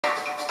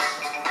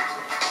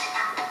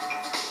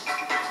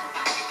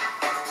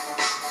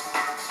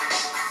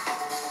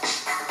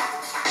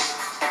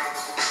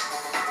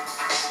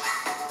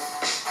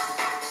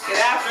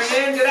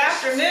afternoon, good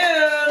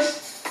afternoon.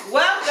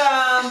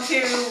 Welcome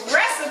to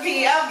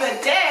Recipe of the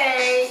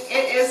Day.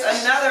 It is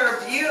another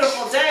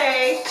beautiful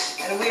day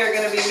and we are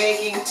going to be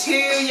making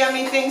two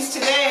yummy things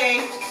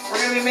today. We're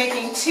going to be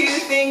making two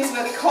things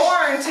with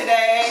corn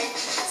today.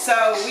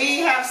 So we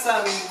have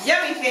some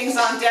yummy things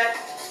on deck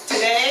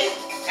today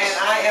and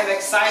I am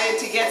excited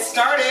to get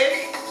started.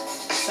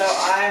 So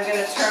I'm going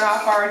to turn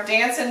off our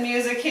dancing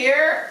music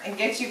here and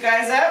get you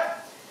guys up.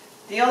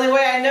 The only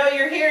way I know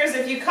you're here is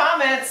if you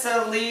comment,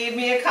 so leave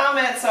me a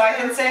comment so I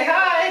can say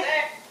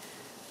hi.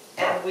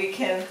 And we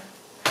can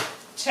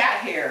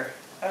chat here.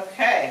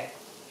 Okay,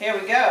 here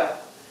we go.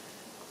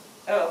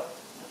 Oh,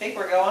 I think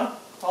we're going.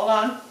 Hold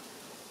on.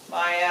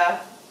 My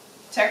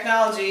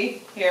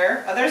technology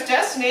here. Oh, there's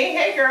Destiny.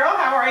 Hey girl,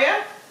 how are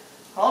you?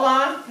 Hold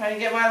on, trying to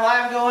get my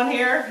live going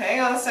here.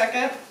 Hang on a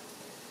second.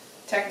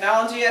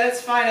 Technology at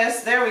its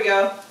finest. There we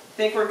go.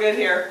 Think we're good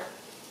here.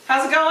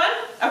 How's it going?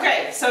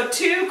 Okay, so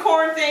two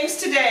corn things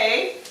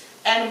today,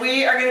 and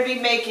we are going to be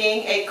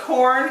making a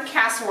corn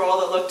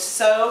casserole that looked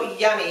so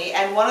yummy.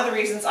 And one of the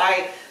reasons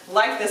I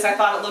liked this, I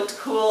thought it looked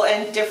cool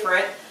and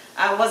different,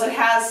 was it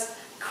has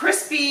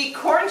crispy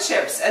corn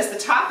chips as the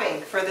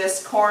topping for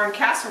this corn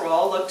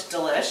casserole. Looked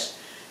delish.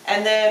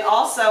 And then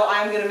also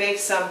I'm going to make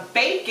some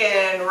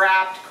bacon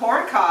wrapped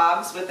corn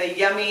cobs with a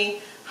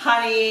yummy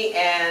honey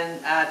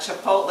and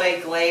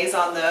Chipotle glaze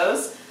on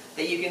those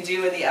that you can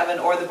do in the oven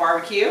or the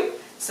barbecue.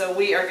 So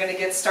we are going to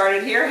get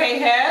started here. Hey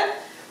Head,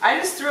 I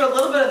just threw a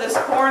little bit of this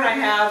corn I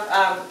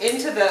have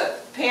into the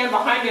pan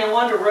behind me. I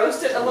wanted to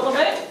roast it a little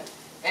bit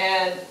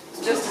and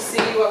just to see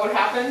what would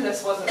happen.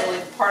 This wasn't really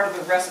part of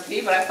the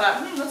recipe, but I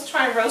thought, let's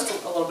try and roast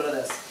a little bit of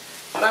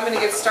this. But I'm going to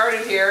get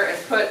started here and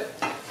put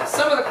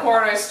some of the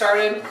corn I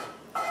started.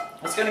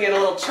 It's going to get a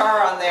little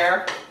char on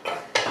there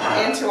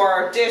into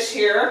our dish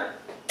here.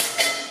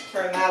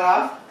 Turn that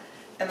off.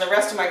 And the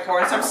rest of my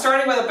corn. So I'm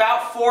starting with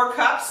about 4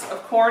 cups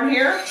of corn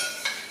here.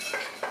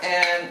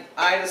 And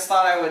I just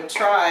thought I would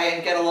try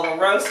and get a little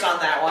roast on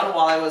that one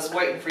while I was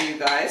waiting for you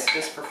guys,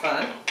 just for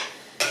fun.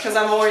 Because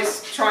I'm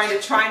always trying to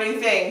try new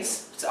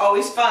things. It's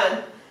always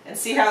fun. And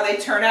see how they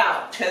turn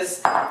out.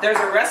 Because there's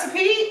a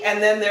recipe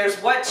and then there's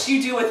what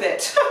you do with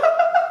it.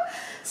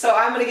 So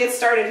I'm going to get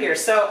started here.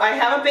 So I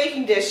have a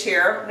baking dish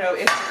here. No,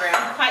 Instagram.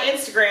 Hi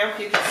Instagram, if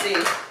you can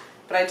see.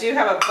 But I do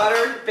have a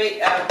buttered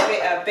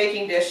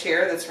baking dish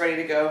here that's ready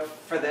to go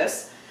for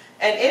this.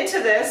 And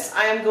into this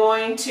I am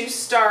going to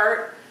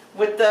start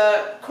with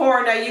the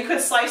corn. Now you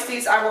could slice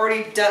these. I've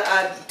already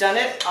done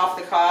it off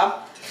the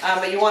cob.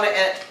 But you want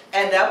to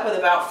end up with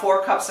about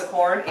 4 cups of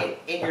corn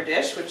in your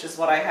dish, which is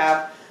what I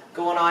have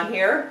going on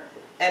here.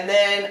 And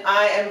then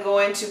I am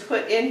going to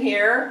put in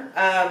here,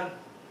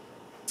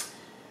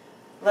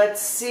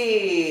 let's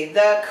see,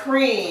 the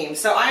cream.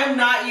 So I am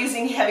not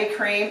using heavy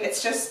cream.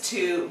 It's just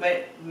too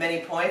many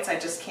points. I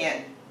just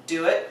can't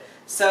do it.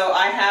 So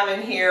I have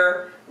in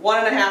here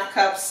 1.5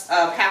 cups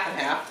of half and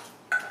half.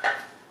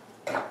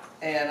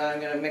 And I'm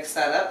going to mix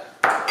that up.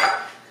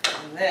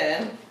 And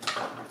then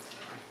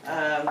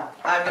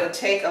I'm going to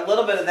take a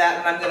little bit of that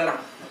and I'm going to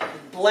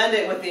blend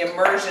it with the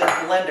immersion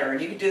blender.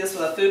 You can do this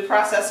with a food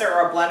processor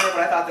or a blender,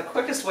 but I thought the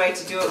quickest way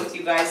to do it with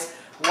you guys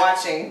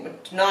watching,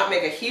 to not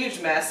make a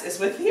huge mess, is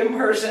with the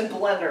immersion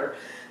blender.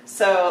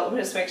 So let me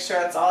just make sure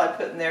that's all I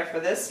put in there for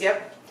this.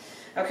 Yep.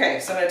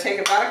 Okay, so I'm going to take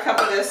about 1 cup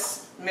of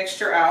this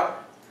mixture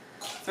out,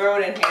 throw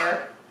it in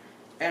here,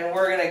 and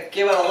we're going to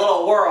give it a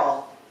little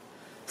whirl.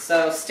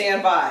 So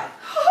stand by.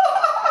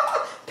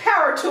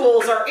 Power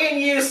tools are in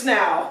use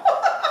now.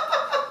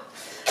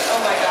 Oh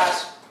my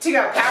gosh. Speaking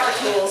of power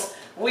tools,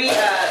 we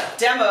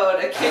demoed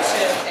a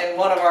kitchen in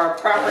one of our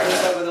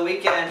properties over the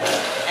weekend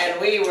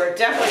and we were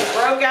definitely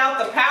broke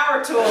out the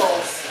power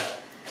tools.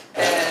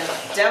 And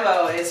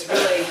demo is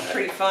really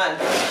pretty fun.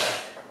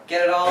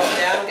 Get it all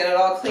down, get it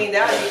all cleaned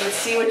out, and you can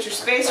see what your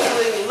space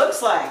really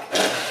looks like.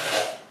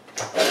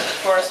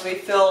 Of course, we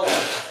filled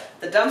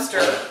the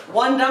dumpster.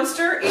 1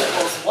 dumpster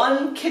equals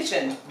 1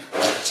 kitchen.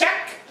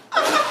 Check!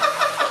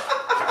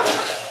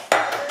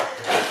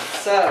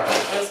 So,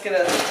 I'm just going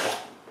to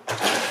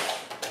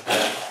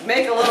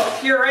make a little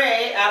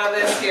puree out of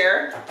this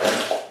here.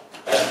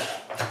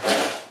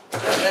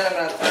 And then I'm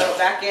going to throw it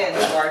back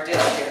into our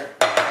dish here.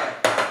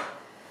 Okay.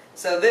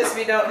 So this, if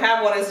you don't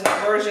have one, is an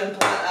immersion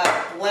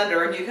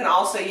blender. You can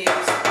also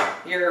use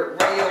your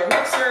regular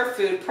mixer,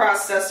 food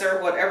processor,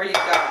 whatever you've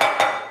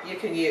got, you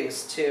can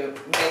use to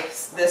make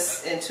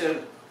this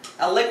into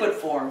a liquid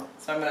form.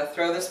 So I'm going to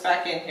throw this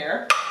back in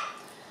here.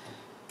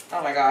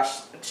 Oh my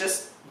gosh, it's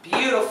just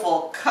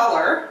beautiful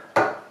color.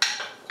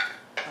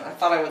 I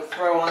thought I would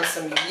throw on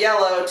some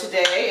yellow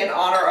today in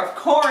honor of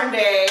Corn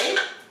Day.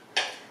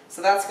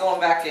 So that's going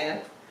back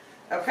in.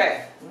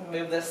 Okay,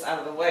 move this out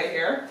of the way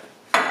here.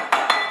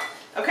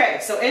 Okay,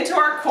 so into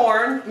our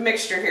corn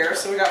mixture here.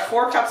 So we got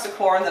 4 cups of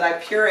corn that I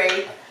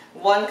pureed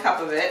 1 cup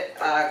of it,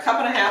 1.5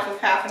 cups of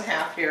half and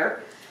half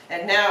here.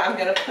 And now I'm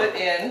going to put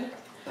in,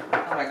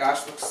 oh my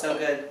gosh, looks so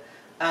good.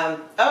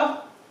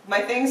 Oh,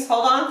 my things,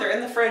 hold on, they're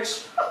in the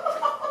fridge.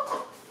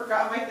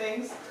 Forgot my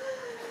things.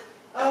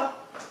 Oh.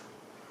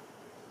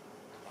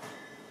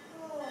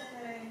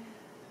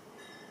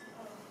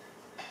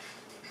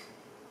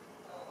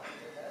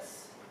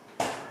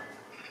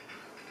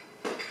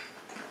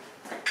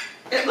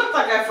 it looked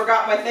like I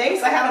forgot my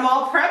things. I had them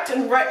all prepped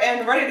and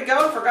ready to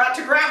go and forgot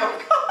to grab them.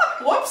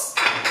 Whoops.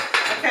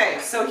 Okay,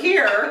 so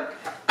here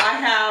I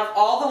have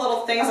all the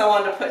little things I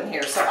wanted to put in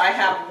here. So I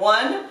have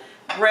one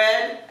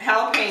red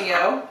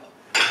jalapeno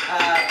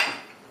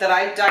that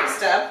I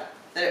diced up,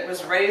 that it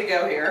was ready to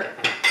go here.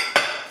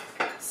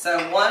 So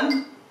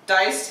one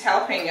diced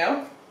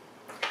jalapeno.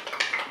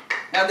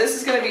 Now this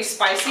is going to be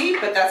spicy,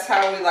 but that's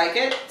how we like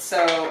it.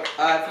 So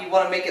if you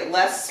want to make it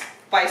less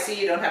spicy,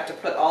 you don't have to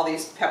put all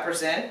these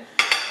peppers in.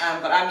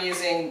 But I'm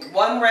using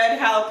one red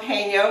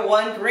jalapeno,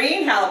 one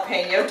green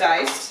jalapeno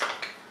diced,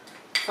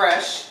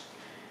 fresh.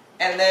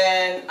 And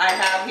then I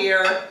have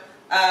here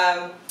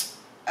about,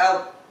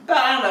 I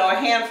don't know, a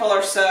handful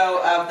or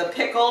so of the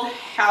pickled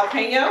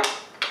jalapeno,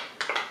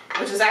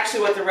 which is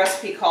actually what the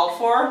recipe called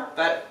for,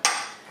 but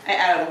I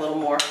added a little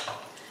more. A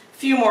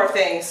few more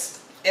things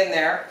in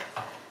there.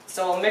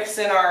 So we'll mix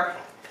in our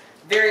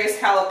various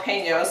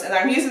jalapenos, and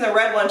I'm using the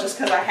red one just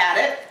because I had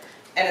it,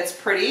 and it's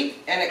pretty,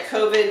 and at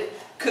COVID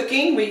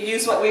cooking, we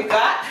use what we've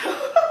got.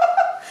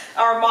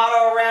 Our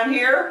motto around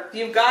here, if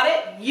you've got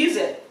it, use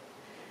it.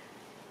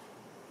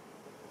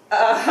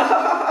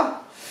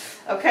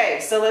 Okay,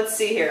 so let's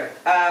see here.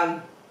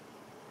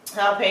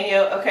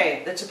 Jalapeno,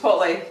 okay, the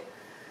chipotle.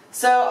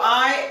 So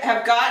I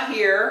have got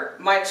here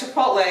my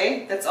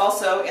chipotle that's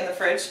also in the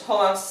fridge.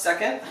 Hold on a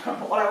second. I don't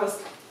know what I was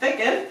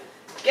thinking.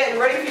 Getting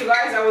ready for you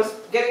guys. I was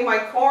getting my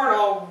corn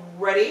all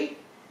ready.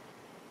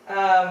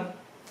 Hold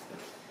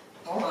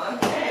on.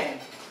 Dang.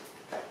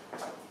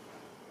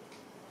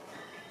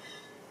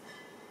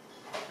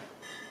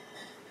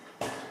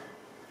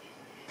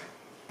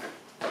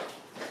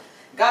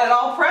 Got it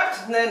all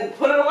prepped and then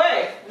put it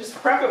away. Just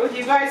prep it with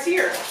you guys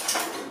here.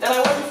 Then I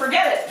wouldn't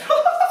forget it.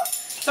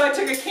 So I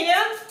took a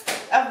can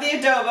of the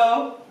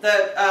adobo,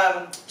 the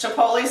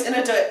chipotles in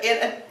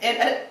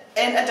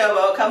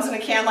adobo. It comes in a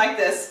can like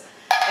this.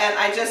 And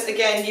I just,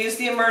 again, used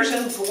the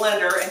immersion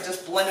blender and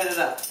just blended it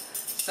up.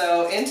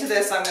 So into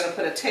this I'm going to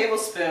put a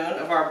tablespoon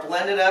of our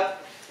blended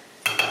up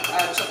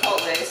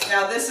chipotles.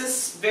 Now this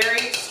is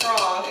very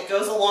strong. It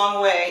goes a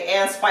long way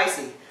and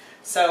spicy.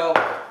 So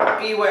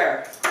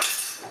beware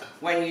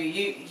when you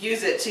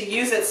use it, to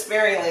use it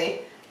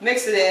sparingly.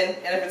 Mix it in,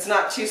 and if it's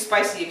not too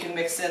spicy, you can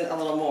mix in a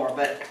little more.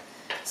 But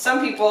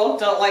some people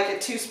don't like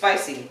it too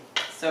spicy,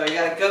 so you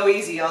got to go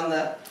easy on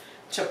the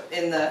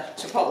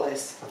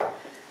chipotles.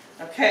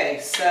 Okay,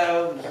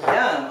 so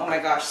yum! Oh my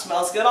gosh,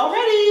 smells good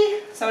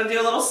already. So I'm gonna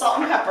do a little salt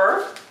and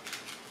pepper.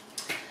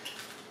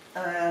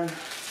 Oh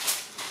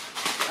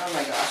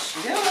my gosh,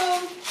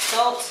 yum!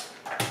 Salt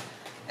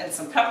and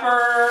some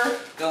pepper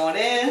going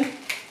in.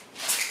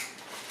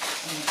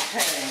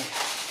 Okay.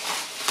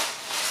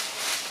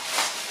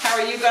 How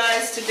are you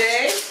guys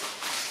today?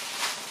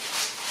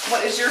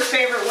 What is your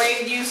favorite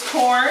way to use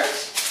corn?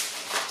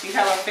 Do you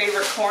have a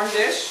favorite corn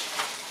dish?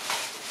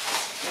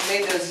 We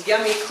made those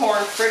yummy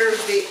corn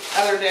fritters the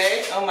other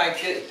day. Oh my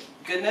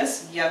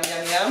goodness. Yum,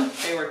 yum, yum.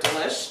 They were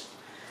delish.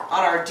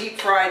 On our deep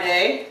fry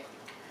day.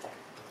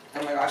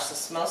 Oh my gosh, this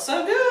smells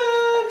so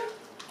good.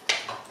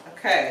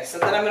 Okay, so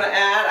then I'm going to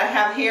add, I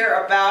have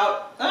here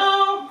about,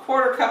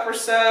 quarter cup or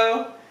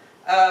so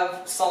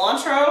of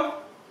cilantro.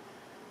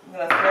 I'm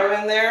going to throw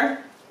in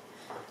there.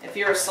 If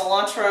you're a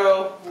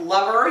cilantro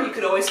lover, you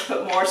could always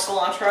put more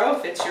cilantro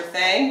if it's your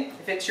thing,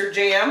 if it's your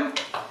jam.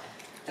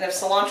 And if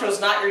cilantro is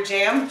not your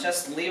jam,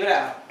 just leave it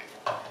out.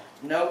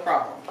 No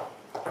problem.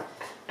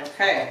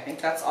 Okay, I think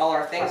that's all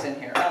our things in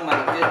here. Oh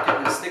my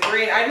goodness. The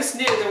green, I just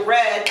knew the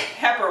red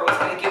pepper was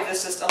going to give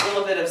this just a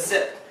little bit of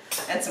zip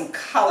and some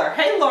color.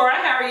 Hey Laura,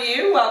 how are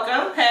you?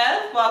 Welcome.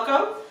 Head,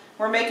 welcome.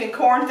 We're making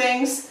corn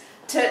things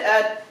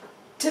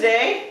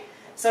today.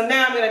 So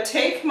now I'm going to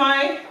take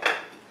my,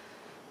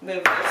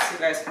 move this so you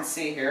guys can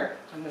see here.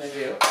 I'm going to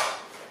do,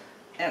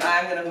 and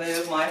I'm going to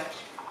move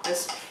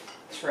this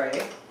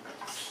tray.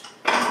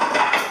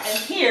 And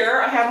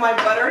here I have my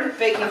buttered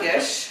baking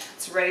dish.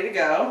 It's ready to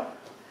go.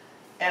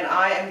 And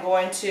I am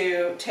going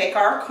to take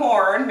our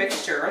corn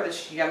mixture,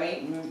 this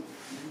yummy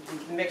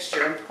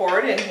mixture, and pour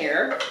it in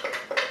here.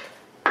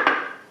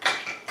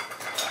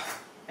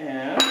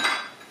 And,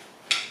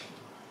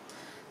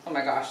 oh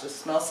my gosh, this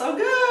smells so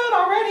good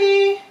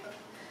already.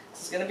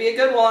 This is going to be a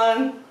good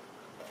one.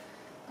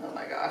 Oh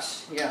my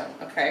gosh, yum.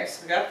 Okay,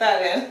 so we got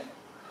that in.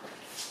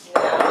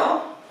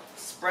 Now,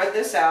 spread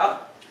this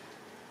out.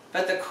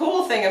 But the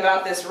cool thing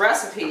about this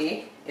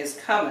recipe is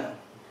coming.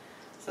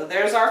 So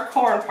there's our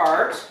corn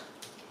part.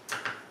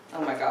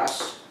 Oh my gosh,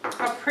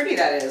 how pretty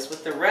that is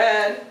with the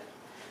red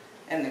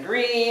and the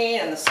green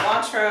and the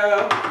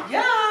cilantro.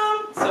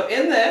 Yum! So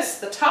in this,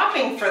 the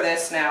topping for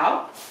this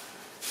now,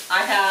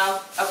 I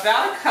have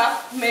about a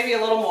cup, maybe a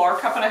little more,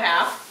 cup and a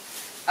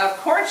half, of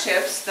corn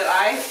chips that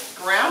I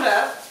ground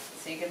up,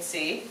 so you can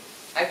see.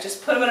 I've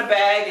just put them in a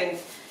bag and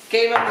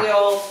gave them the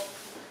old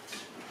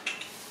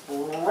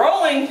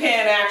rolling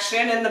pin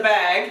action in the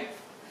bag.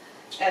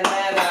 And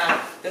then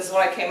this is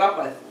what I came up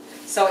with.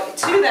 So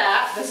to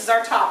that, this is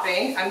our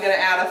topping. I'm going to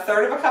add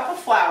 1/3 of a cup of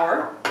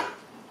flour.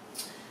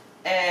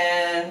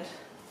 And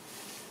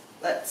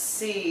let's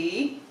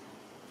see,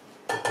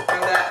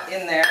 throw that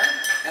in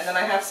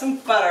then I have some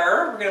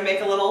butter. We're gonna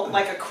make a little,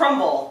 like a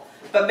crumble,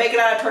 but make it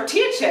out of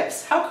tortilla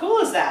chips. How cool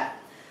is that?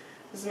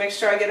 Just make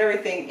sure I get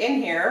everything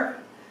in here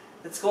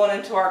that's going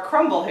into our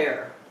crumble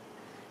here.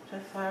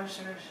 Now,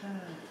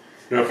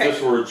 if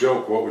this were a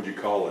joke, what would you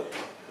call it?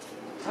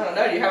 I don't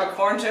know, do you have a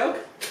corn joke?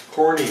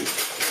 Corny.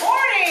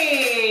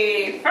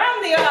 Corny!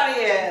 From the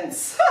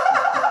audience!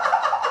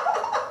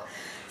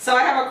 So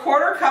I have a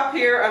 1/4 cup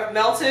here of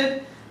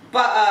melted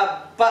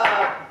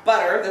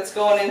butter that's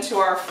going into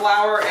our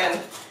flour and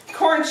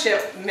corn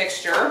chip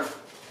mixture.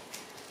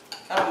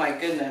 Oh my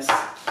goodness.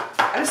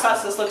 I just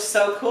thought this looked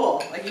so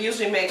cool. Like you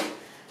usually make,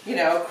 you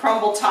know,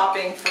 crumble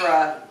topping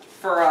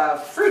for a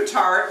fruit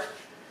tart,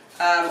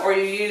 or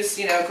you use,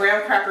 you know,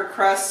 graham cracker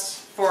crust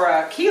for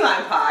a key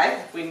lime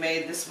pie we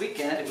made this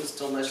weekend. It was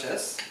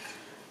delicious.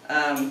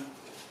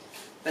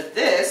 But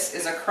this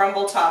is a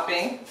crumble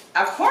topping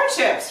of corn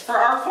chips for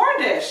our corn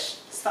dish.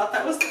 Just thought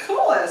that was the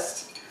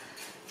coolest.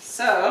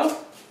 So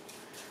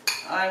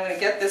I'm going to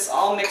get this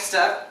all mixed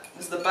up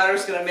because the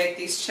butter's going to make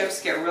these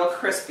chips get real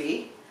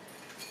crispy.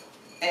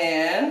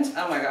 And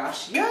oh my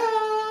gosh,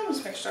 yum!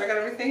 Just make sure I got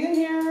everything in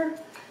here.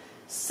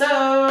 So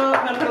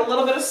I'm going to put a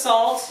little bit of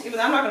salt, even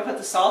though I'm not going to put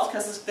the salt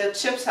because the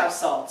chips have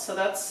salt, so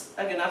that's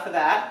enough of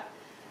that.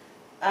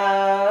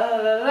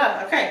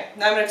 Okay,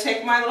 now I'm going to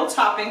take my little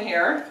topping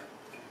here,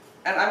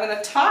 and I'm going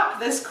to top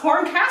this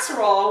corn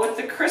casserole with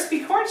the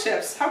crispy corn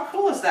chips. How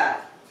cool is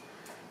that?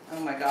 Oh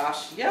my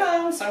gosh,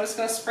 yum! So I'm just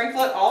going to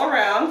sprinkle it all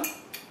around,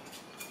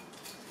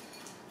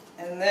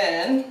 and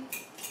then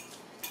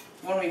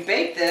when we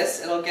bake this,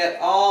 it'll get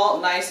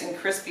all nice and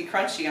crispy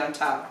crunchy on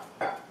top.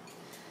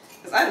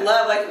 Because I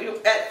love, like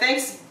at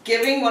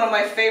Thanksgiving, one of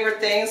my favorite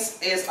things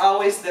is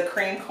always the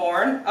cream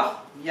corn.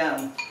 Oh,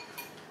 yum.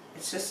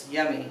 It's just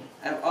yummy.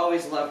 I've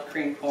always loved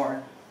cream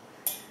corn.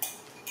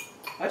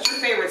 What's your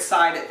favorite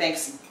side at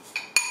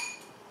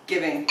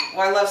Thanksgiving?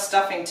 Well, I love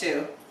stuffing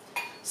too.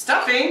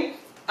 Stuffing?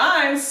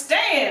 I'm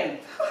staying.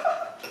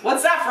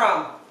 What's that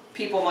from?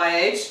 People my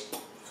age.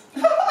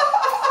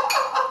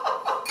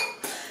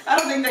 I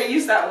don't think they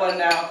use that one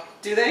now.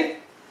 Do they?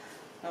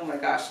 Oh my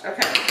gosh.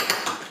 Okay.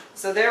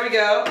 So there we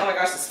go. Oh my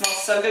gosh, it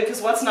smells so good,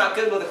 because what's not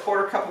good with a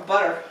 1/4 cup of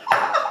butter?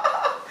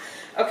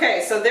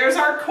 Okay, so there's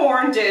our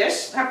corn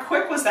dish. How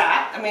quick was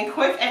that? I mean,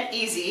 quick and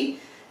easy.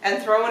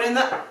 And throw it in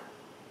the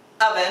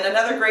oven.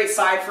 Another great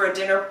side for a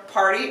dinner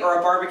party or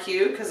a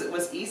barbecue, because it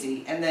was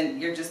easy. And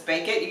then you just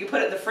bake it. You can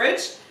put it in the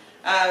fridge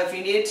if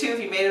you needed to, if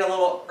you made it a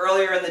little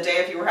earlier in the day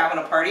if you were having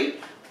a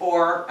party.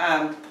 Or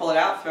pull it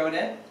out, throw it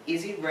in.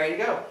 Easy, ready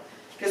to go.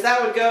 Because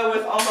that would go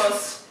with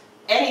almost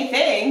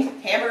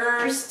anything,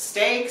 hamburgers,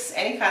 steaks,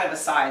 any kind of a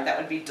side. That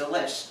would be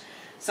delish.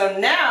 So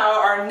now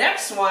our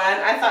next one,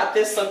 I thought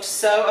this looked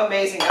so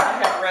amazing. I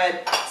have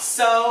read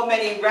so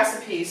many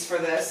recipes for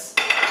this,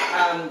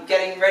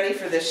 getting ready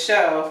for this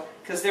show,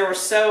 because there were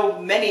so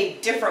many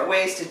different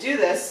ways to do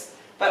this,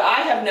 but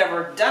I have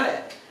never done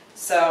it.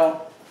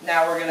 So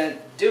now we're going to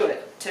do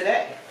it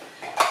today.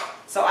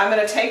 So I'm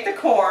going to take the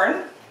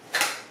corn,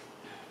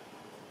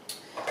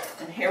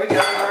 and here we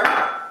go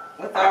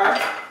with our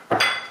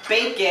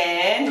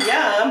bacon,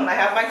 yum, and I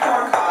have my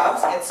corn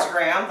cobs,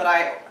 Instagram, that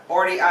I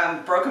already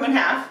broke them in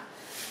half.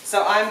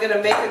 So I'm going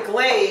to make a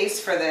glaze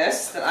for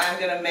this that I'm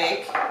going to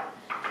make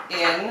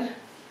in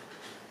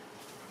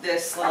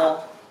this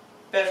little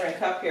measuring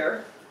cup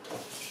here.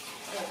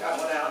 I got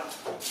one out.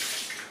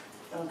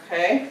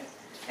 Okay,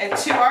 and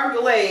to our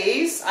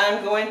glaze,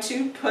 I'm going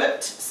to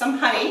put some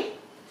honey,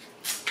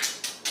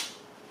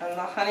 and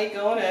the honey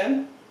going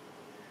in,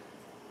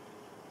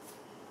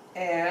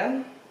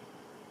 and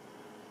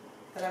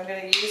then I'm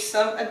going to use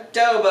some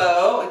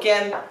adobo.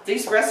 Again,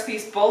 these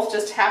recipes both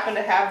just happen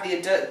to have the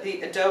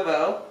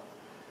adobo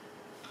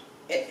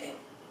in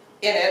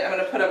it. I'm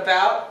going to put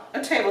about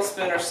a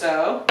tablespoon or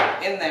so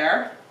in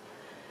there.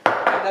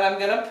 And then I'm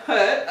going to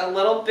put a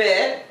little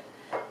bit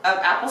of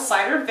apple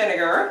cider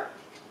vinegar.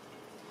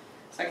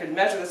 So I could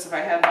measure this if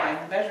I had my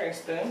measuring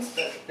spoons,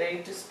 but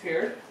they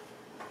disappeared.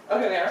 Oh,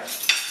 here they are.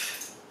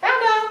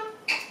 Found them!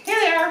 Here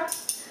they are!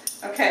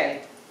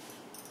 Okay.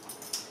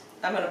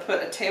 I'm going to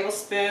put a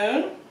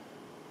tablespoon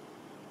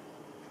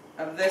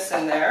of this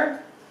in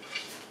there.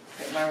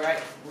 Get my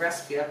right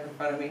recipe up in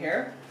front of me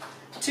here.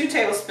 2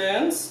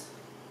 tablespoons.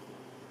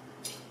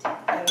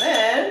 And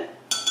then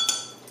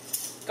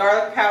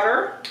garlic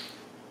powder.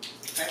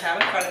 I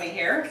have in front of me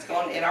here. It's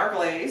going in our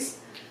glaze.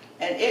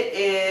 And it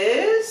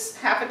is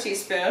half a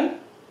teaspoon.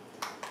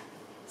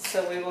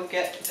 So we will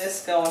get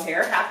this going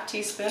here. Half a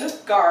teaspoon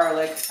of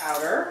garlic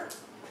powder.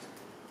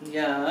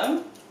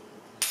 Yum.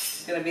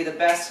 It's going to be the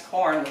best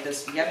corn with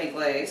this yummy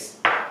glaze.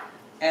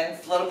 And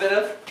a little bit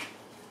of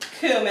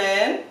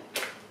cumin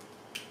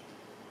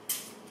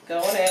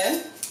going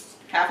in.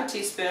 Half a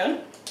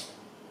teaspoon.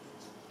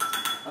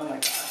 Oh my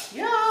gosh,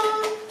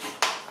 yum!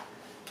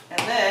 And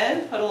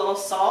then put a little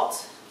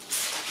salt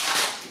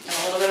and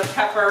a little bit of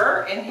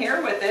pepper in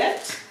here with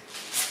it.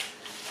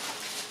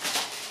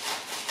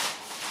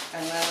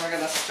 And then we're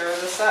going to stir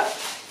this up.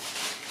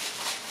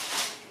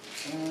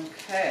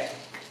 Okay.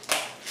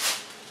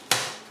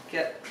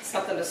 Get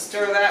something to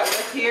stir that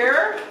with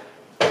here.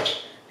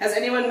 Has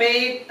anyone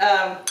made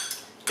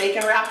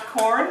bacon wrapped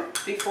corn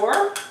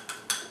before?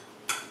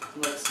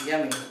 Looks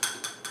yummy.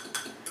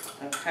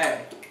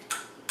 Okay.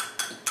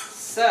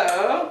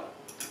 So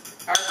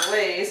our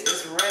glaze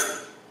is ready.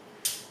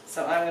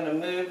 So I'm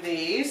going to move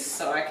these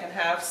so I can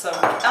have some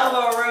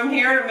elbow room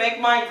here to make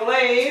my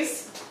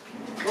glaze.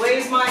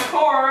 Glaze my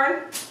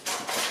corn.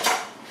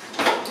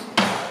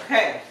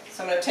 Okay,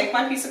 so I'm going to take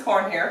my piece of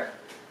corn here.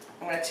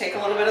 I'm going to take a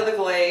little bit of the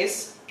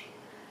glaze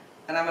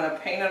and I'm going to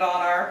paint it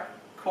on our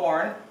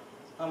corn.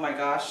 Oh my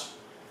gosh.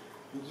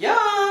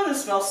 Yum!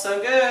 This smells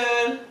so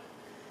good.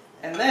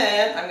 And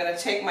then I'm going to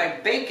take my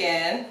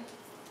bacon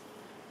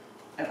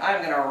and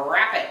I'm going to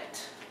wrap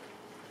it.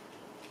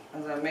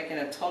 As I'm making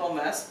a total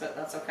mess, but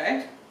that's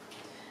okay.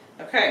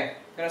 Okay,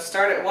 I'm going to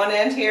start at one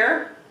end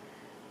here,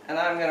 and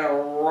I'm going to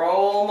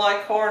roll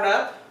my corn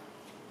up.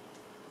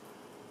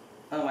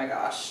 Oh my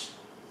gosh.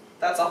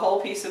 That's a whole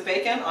piece of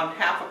bacon on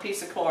half a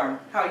piece of corn.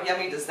 How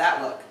yummy does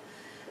that look?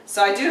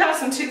 So I do have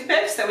some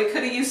toothpicks that we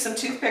could have used some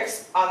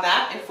toothpicks on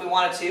that if we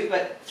wanted to,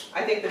 but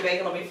I think the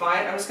bacon will be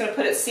fine. I'm just going to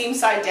put it seam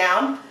side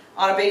down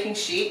on a baking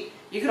sheet.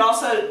 You could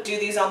also do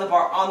these on the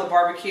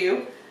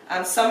barbecue.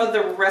 Some of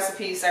the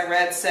recipes I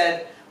read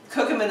said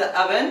cook them in the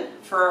oven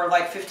for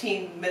like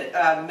 15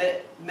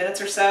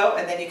 minutes or so,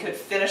 and then you could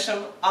finish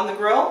them on the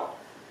grill.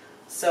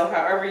 So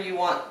however you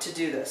want to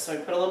do this. So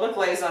we put a little bit of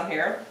glaze on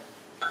here.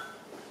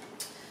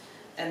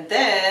 And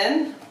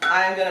then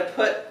I'm going to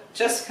put,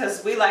 just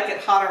because we like it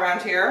hot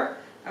around here,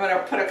 I'm going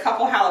to put a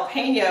couple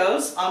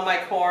jalapenos on my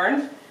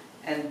corn,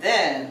 and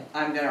then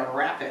I'm going to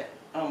wrap it.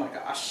 Oh my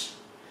gosh.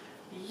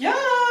 Yum!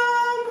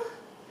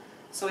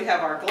 So we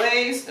have our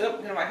glaze.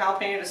 Oh, get my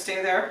jalapeno to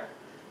stay there.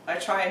 I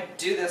try and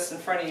do this in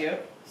front of you,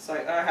 so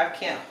I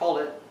can't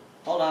hold it.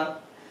 Hold on.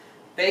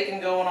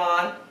 Bacon going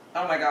on.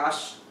 Oh my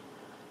gosh.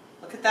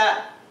 Look at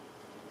that.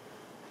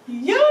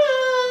 Yum!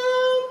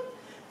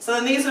 So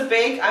then these would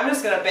bake. I'm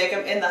just going to bake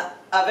them in the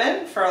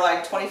oven for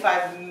like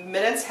 25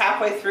 minutes.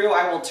 Halfway through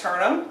I will turn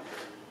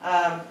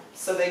them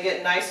so they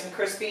get nice and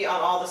crispy on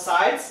all the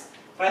sides.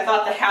 But I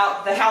thought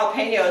the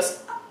jalapenos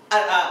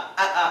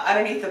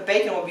underneath the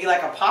bacon would be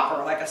like a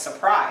popper, like a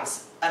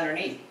surprise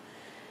underneath.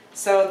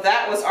 So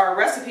that was our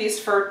recipes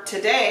for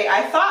today.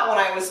 I thought when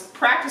I was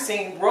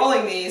practicing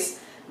rolling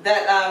these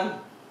that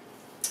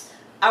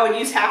I would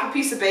use half a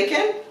piece of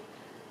bacon.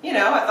 You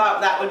know, I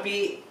thought that would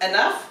be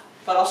enough,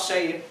 but I'll show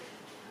you.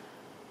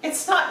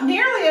 It's not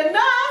nearly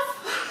enough.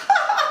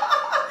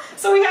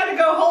 So we had to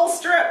go whole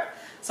strip.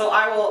 So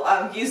I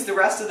will use the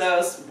rest of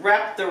those,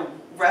 wrap the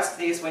rest of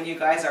these when you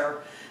guys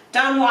are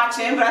done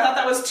watching. But I thought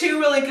that was two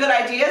really good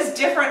ideas,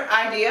 different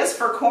ideas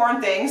for corn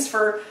things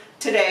for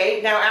today.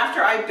 Now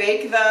after I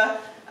bake the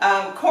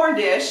corn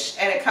dish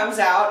and it comes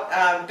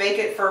out, bake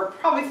it for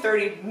probably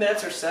 30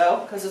 minutes or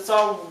so because it's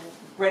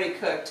already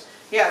cooked.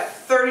 Yeah,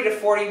 30 to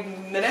 40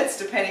 minutes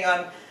depending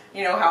on,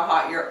 you know, how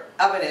hot your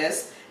oven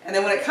is. And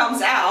then when it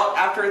comes out,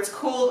 after it's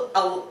cooled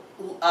a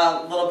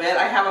little bit,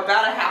 I have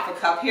about a half a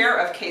cup here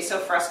of queso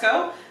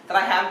fresco that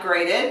I have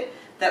grated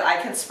that I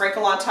can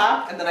sprinkle on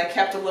top, and then I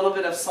kept a little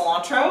bit of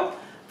cilantro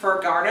for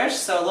garnish.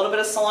 So a little bit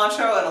of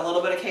cilantro and a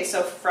little bit of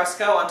queso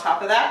fresco on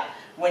top of that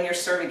when you're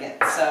serving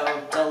it.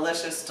 So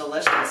delicious,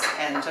 delicious,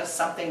 and just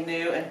something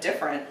new and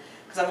different.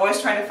 Because I'm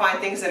always trying to find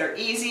things that are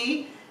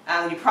easy.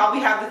 You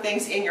probably have the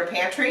things in your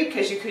pantry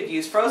because you could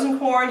use frozen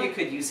corn, you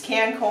could use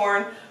canned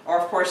corn,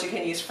 or of course you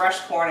can use fresh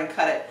corn and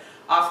cut it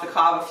off the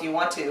cob if you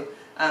want to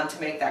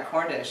make that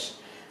corn dish.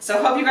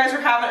 So hope you guys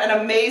are having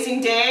an amazing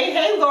day.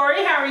 Hey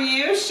Lori, how are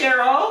you?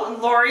 Cheryl and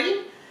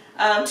Lori.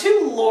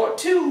 Two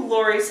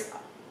Loris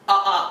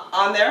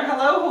on there.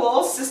 Hello,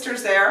 whole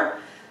sisters there.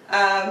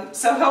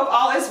 So hope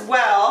all is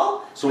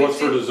well. So what's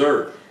for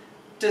dessert?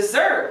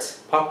 Dessert?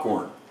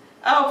 Popcorn.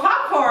 Oh,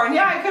 popcorn.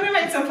 Yeah, I could have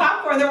made some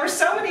popcorn. There were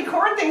so many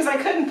corn things I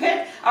couldn't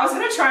pick. I was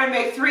going to try and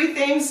make 3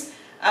 things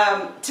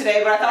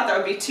today, but I thought that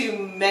would be too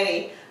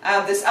many.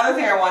 This other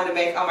thing I wanted to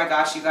make, oh my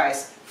gosh, you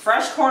guys.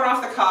 Fresh corn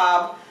off the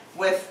cob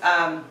with,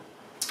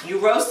 you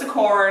roast the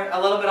corn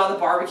a little bit on the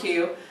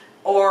barbecue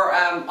or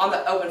on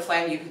the open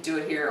flame. You could do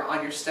it here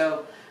on your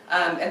stove.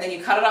 And then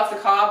you cut it off the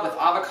cob with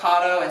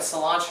avocado and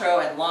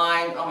cilantro and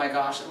lime. Oh my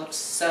gosh, it looks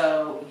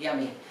so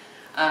yummy.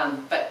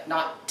 But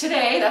not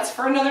today. That's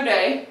for another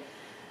day.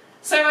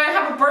 So I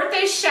have a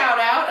birthday shout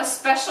out, a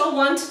special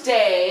one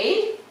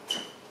today.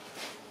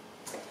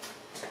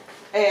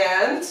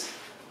 And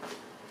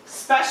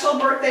special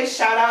birthday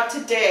shout out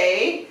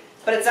today,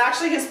 but it's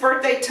actually his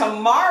birthday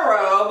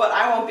tomorrow, but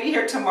I won't be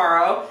here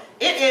tomorrow.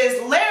 It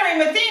is Larry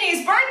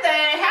Matheny's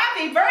birthday.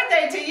 Happy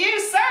birthday to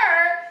you, sir.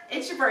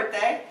 It's your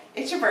birthday.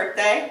 It's your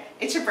birthday.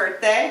 It's your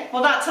birthday.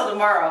 Well, not till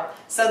tomorrow.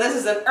 So this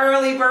is an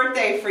early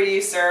birthday for you,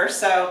 sir.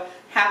 So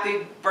happy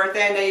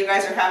birthday. I know you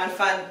guys are having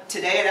fun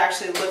today. It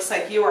actually looks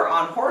like you are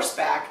on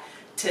horseback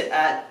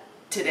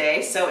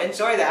today, so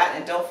enjoy that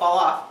and don't fall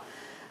off.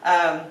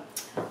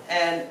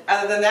 And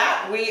other than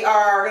that, we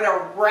are going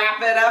to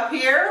wrap it up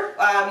here.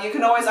 You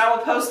can always, I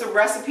will post the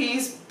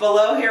recipes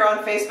below here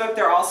on Facebook.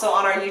 They're also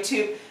on our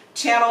YouTube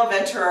channel,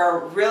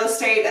 Ventura Real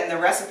Estate, and the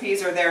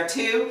recipes are there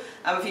too.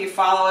 If you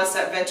follow us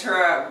at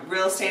Ventura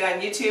Real Estate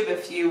on YouTube,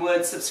 if you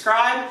would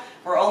subscribe.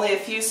 We're only a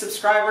few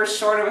subscribers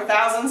short of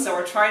 1,000, so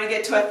we're trying to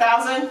get to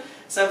 1,000.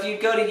 So if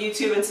you go to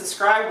YouTube and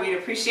subscribe, we'd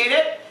appreciate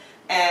it.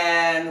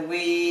 And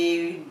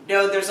we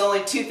know there's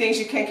only 2 things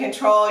you can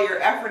control, your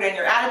effort and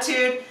your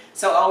attitude.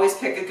 So always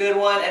pick a good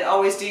one and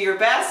always do your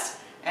best.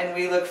 And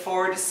we look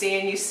forward to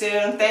seeing you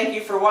soon. Thank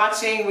you for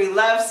watching. We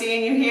love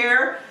seeing you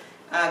here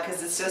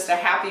because it's just a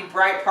happy,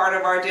 bright part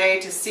of our day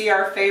to see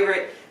our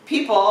favorite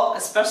people,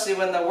 especially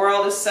when the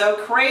world is so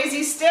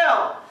crazy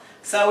still.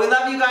 So we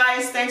love you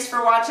guys. Thanks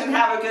for watching.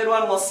 Have a good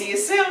one. We'll see you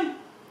soon.